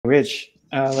Rich,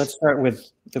 let's start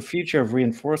with the future of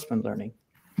reinforcement learning.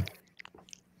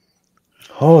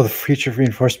 Oh, the future of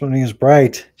reinforcement learning is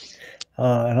bright,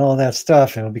 and all that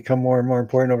stuff, and it'll become more and more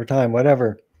important over time,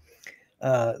 whatever.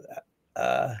 I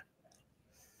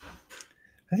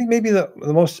think maybe the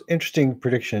most interesting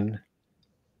prediction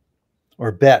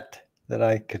or bet that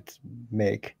I could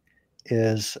make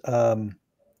is to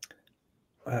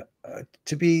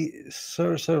be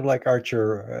sort of like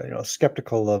Archer,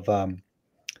 skeptical of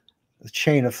the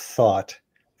chain of thought,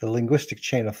 the linguistic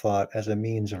chain of thought as a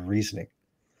means of reasoning.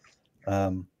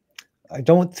 I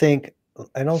don't think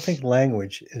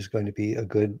language is going to be a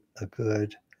good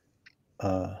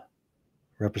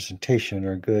representation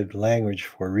or a good language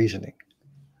for reasoning.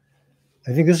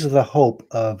 I think this is the hope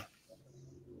of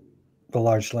the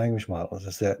large language models,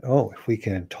 is that, if we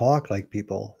can talk like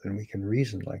people, then we can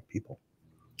reason like people.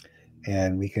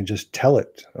 And we can just tell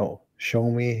it, show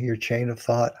me your chain of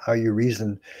thought, how you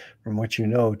reason from what you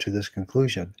know to this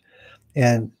conclusion.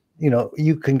 And,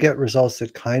 you can get results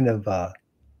that kind of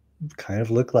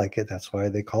look like it. That's why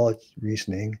they call it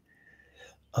reasoning.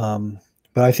 But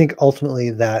I think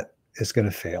ultimately that is going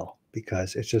to fail,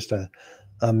 because it's just a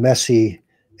messy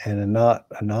and a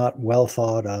not well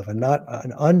thought of, and not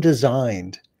an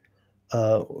undesigned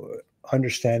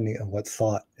understanding of what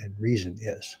thought and reason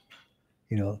is.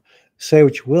 Say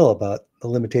what you will about the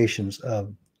limitations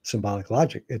of symbolic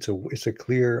logic. It's a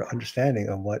clear understanding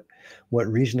of what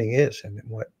reasoning is, and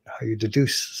how you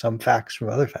deduce some facts from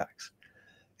other facts.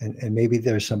 And maybe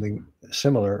there's something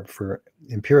similar for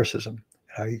empiricism,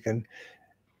 how you can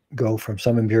go from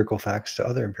some empirical facts to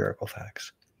other empirical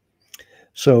facts.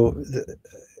 So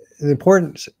the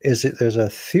importance is that there's a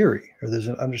theory, or there's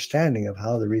an understanding of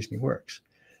how the reasoning works.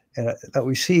 And that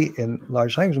we see in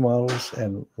large language models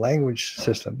and language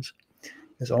systems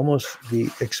is almost the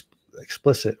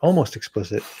almost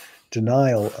explicit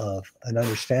denial of an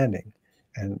understanding,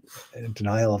 and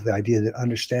denial of the idea that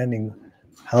understanding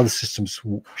how the systems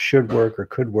should work or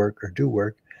could work or do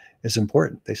work is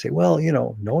important. They say, well,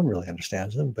 no one really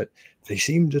understands them, but they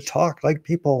seem to talk like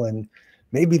people, and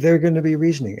maybe they're going to be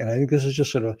reasoning. And I think this is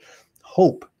just sort of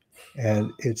hope,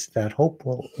 and it's that hope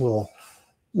will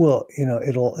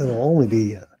it'll only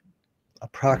be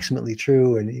approximately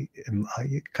true, and you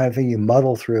kind of thing you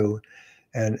muddle through,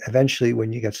 and eventually,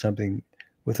 when you get something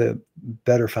with a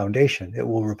better foundation, it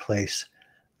will replace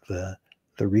the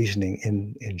reasoning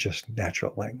in just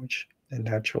natural language. And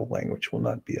natural language will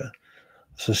not be a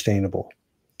sustainable,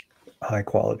 high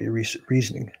quality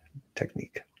reasoning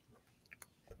technique.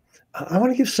 I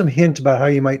want to give some hint about how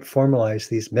you might formalize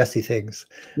these messy things.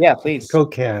 Yeah, please.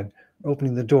 Coke can,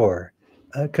 opening the door,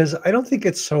 because I don't think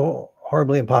it's so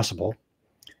horribly impossible.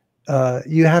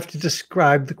 You have to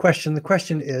describe the question. The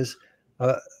question is,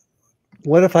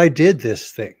 what if I did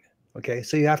this thing? Okay,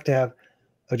 so you have to have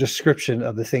a description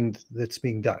of the thing that's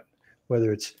being done,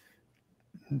 whether it's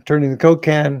turning the Coke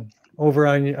can over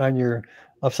on your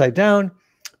upside down,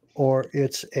 or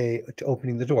it's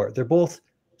opening the door. They're both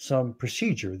some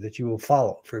procedure that you will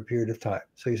follow for a period of time.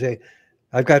 So you say,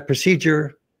 I've got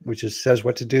procedure, which says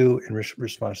what to do in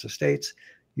response to states.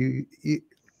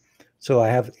 So I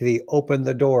have the open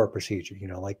the door procedure,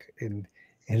 like in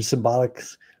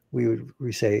symbolics,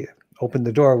 we say open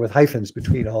the door with hyphens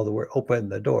between all the word open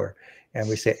the door. And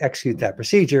we say execute that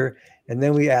procedure. And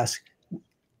then we ask,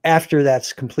 after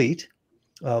that's complete,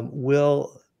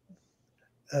 will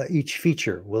each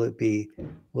feature, will it be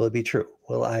true?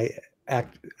 Will I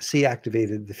see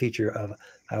activated the feature of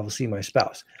I will see my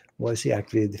spouse? Will I see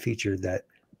activated the feature that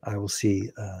I will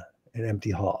see an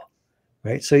empty hall?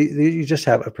 Right? So you just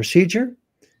have a procedure,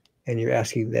 and you're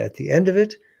asking that at the end of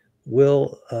it,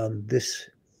 will this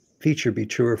feature be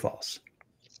true or false?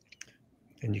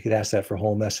 And you could ask that for a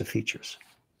whole mess of features.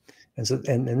 And so,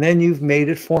 and then you've made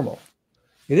it formal.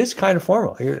 It is kind of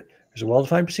formal. There's a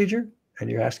well-defined procedure, and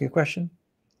you're asking a question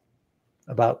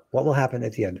about what will happen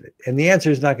at the end of it. And the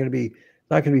answer is not going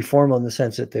to be formal in the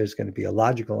sense that there's going to be a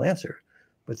logical answer,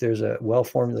 but there's a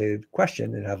well-formulated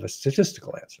question and have a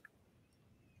statistical answer.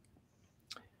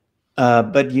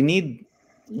 But you need,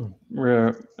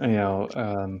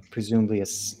 presumably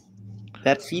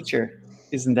that feature.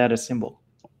 Isn't that a symbol?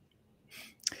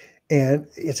 And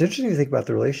it's interesting to think about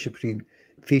the relationship between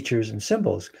features and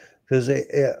symbols, because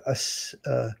a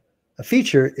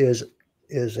feature is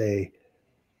a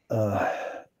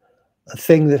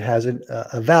thing that has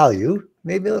a value.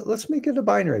 Maybe let's make it a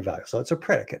binary value. So it's a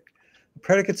predicate. A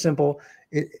predicate symbol,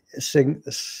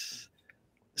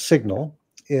 signal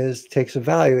takes a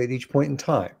value at each point in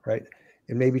time, right?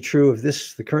 It may be true of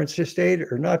the current state,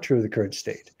 or not true of the current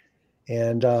state.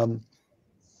 And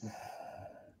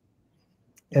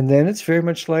And then it's very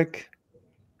much like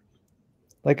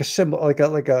a symbol, like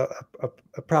a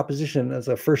proposition as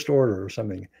a first order or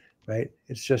something, right?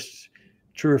 It's just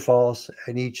true or false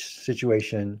in each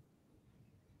situation.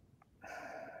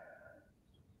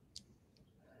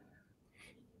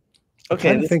 I'm Okay,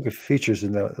 trying to think of features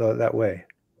in that way,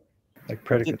 like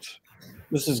predicates.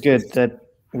 This is good that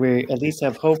we at least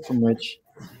have hope from which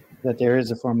that there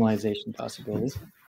is a formalization possibility.